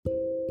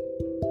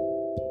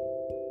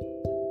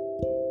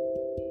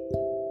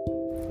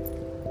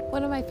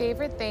One of my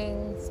favorite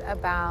things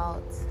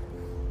about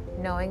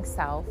knowing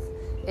self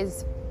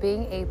is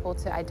being able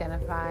to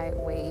identify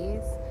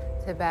ways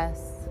to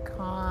best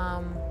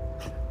calm,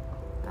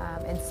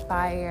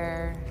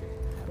 inspire,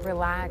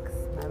 relax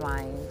my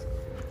mind.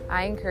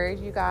 I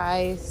encourage you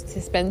guys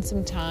to spend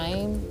some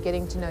time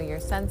getting to know your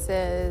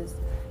senses,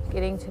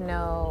 getting to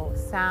know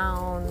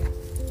sound,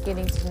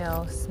 getting to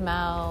know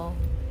smell,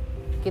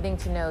 getting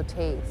to know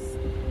taste.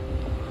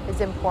 It's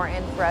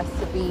important for us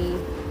to be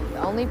the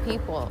only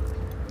people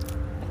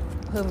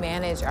who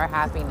manage our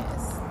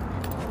happiness.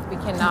 We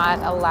cannot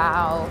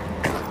allow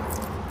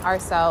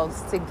ourselves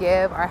to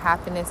give our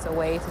happiness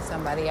away to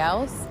somebody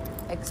else,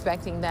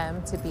 expecting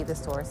them to be the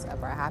source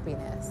of our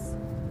happiness.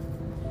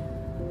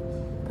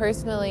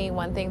 Personally,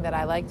 one thing that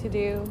I like to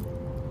do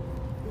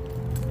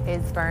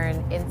is burn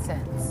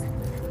incense.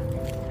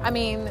 I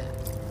mean,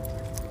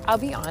 I'll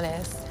be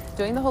honest,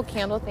 doing the whole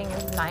candle thing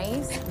is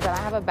nice, but I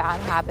have a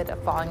bad habit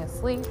of falling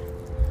asleep.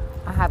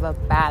 I have a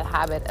bad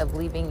habit of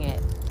leaving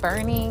it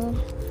burning,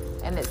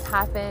 and it's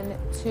happened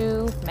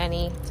too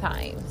many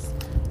times.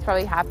 It's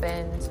probably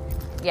happened,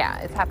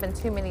 it's happened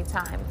too many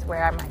times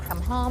where I might come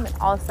home and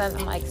all of a sudden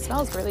I'm like,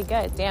 smells really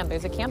good. Damn,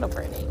 there's a candle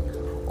burning.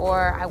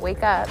 Or I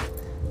wake up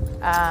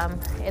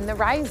in the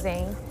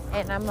rising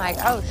and I'm like,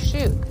 oh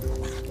shoot,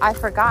 I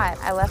forgot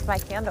I left my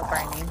candle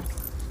burning.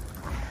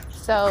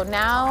 So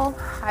now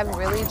I've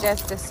really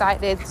just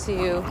decided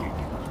to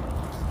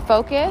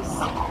focus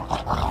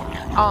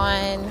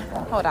on,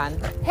 hold on.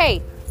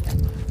 Hey,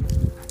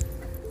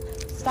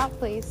 stop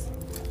please.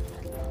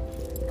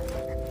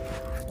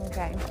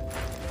 Okay.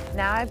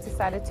 Now I've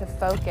decided to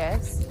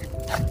focus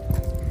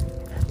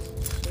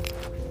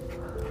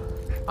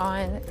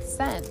on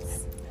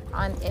scents,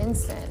 on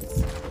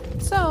incense.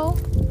 So,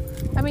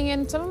 I mean,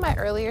 in some of my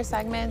earlier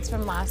segments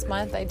from last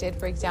month, I did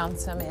break down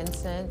some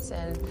incense,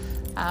 and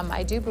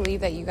I do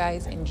believe that you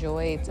guys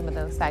enjoyed some of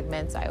those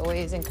segments. I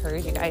always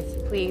encourage you guys to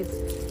please,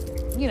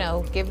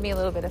 give me a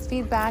little bit of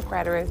feedback,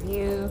 write a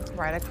review,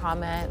 write a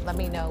comment, let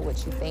me know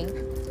what you think.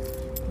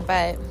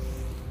 But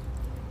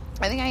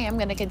I think I am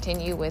going to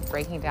continue with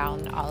breaking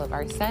down all of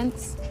our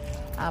scents,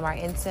 our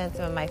incense,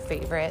 some of my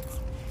favorites,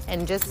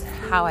 and just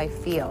how I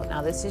feel.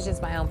 Now, this is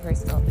just my own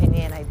personal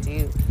opinion. I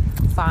do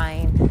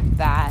find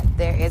that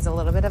there is a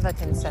little bit of a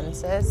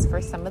consensus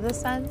for some of the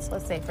scents.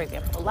 Let's say, for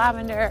example,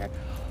 lavender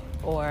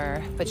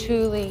or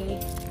patchouli,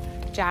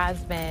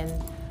 jasmine.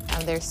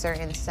 There's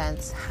certain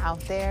scents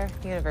out there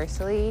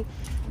universally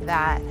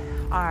that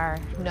are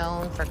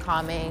known for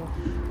calming,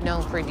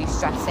 known for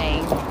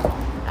de-stressing,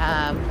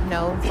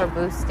 known for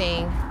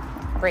boosting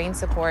brain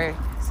support.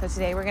 So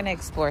today we're going to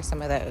explore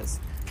some of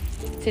those.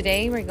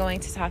 Today we're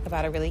going to talk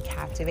about a really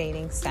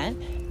captivating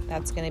scent.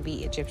 That's going to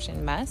be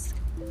Egyptian musk.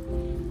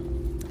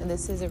 And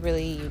this is a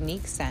really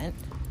unique scent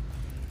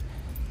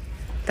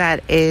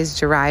that is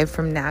derived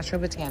from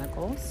natural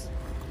botanicals.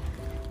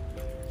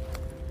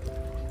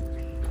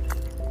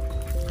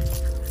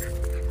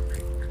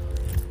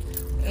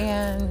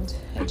 And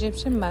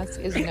Egyptian musk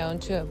is known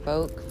to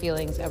evoke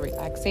feelings of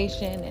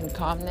relaxation and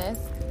calmness.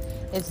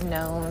 It's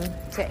known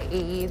to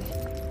aid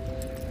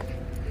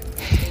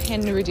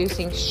in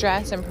reducing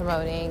stress and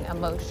promoting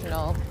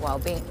emotional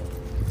well-being.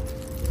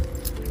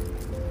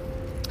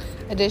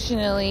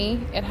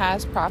 Additionally, it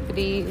has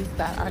properties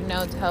that are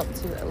known to help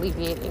to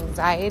alleviate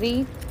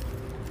anxiety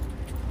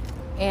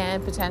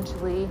and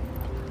potentially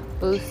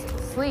boost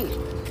sleep.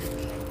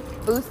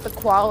 Boost the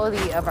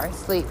quality of our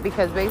sleep,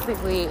 because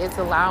basically it's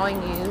allowing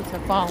you to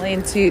fall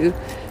into,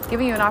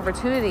 giving you an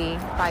opportunity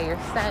by your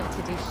scent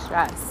to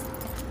de-stress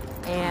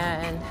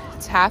and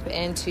tap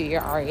into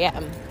your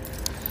REM.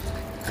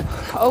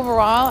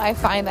 Overall, I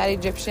find that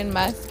Egyptian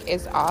musk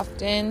is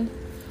often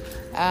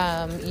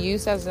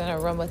used as an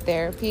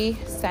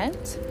aromatherapy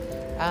scent.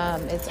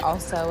 It's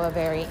also a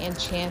very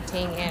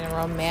enchanting and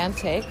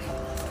romantic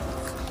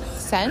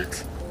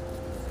scent.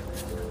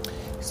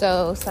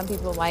 So some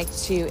people like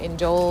to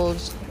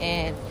indulge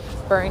in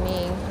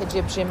burning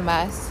Egyptian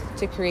musk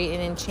to create an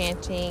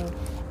enchanting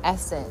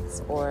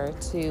essence or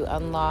to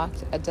unlock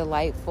a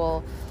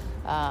delightful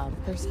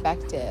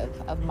perspective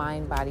of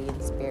mind, body,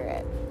 and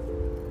spirit.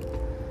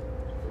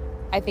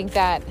 I think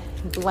that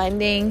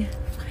blending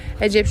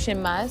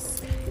Egyptian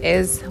musk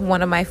is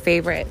one of my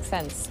favorite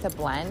scents to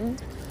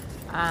blend.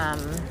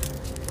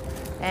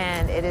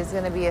 And it is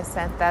going to be a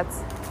scent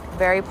that's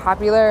very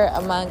popular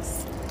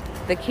amongst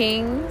the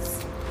kings,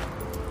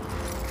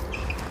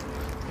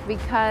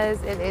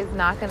 because it is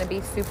not going to be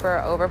super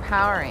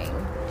overpowering.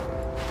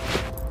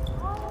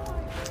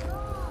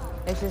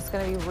 It's just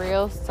going to be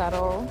real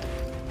subtle,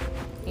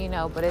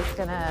 but it's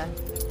going to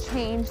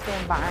change the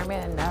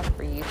environment enough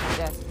for you to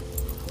just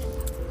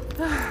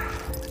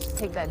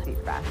take that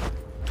deep breath.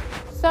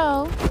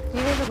 So, if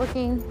you guys are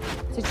looking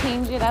to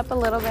change it up a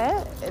little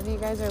bit, if you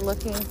guys are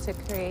looking to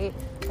create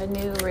a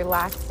new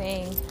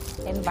relaxing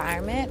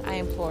environment, I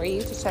implore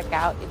you to check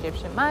out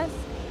Egyptian musk.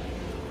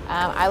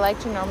 I like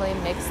to normally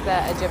mix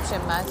the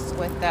Egyptian musk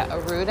with the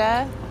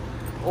Aruda,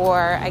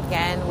 or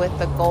again with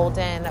the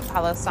golden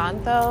Palo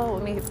Santo.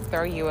 Let me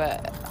throw you a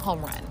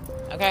home run,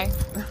 okay?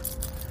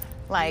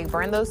 Like,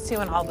 burn those two,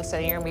 and all of a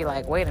sudden you're going to be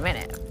like, wait a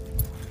minute.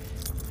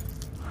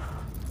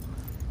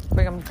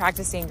 We're going to be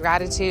practicing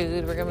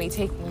gratitude. We're going to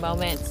be taking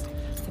moments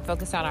to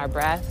focus on our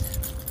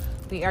breath.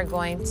 We are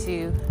going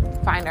to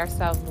find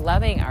ourselves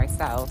loving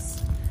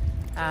ourselves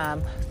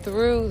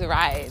through the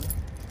ride.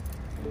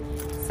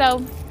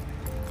 So,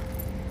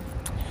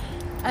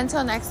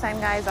 until next time,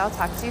 guys, I'll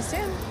talk to you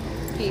soon.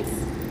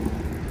 Peace.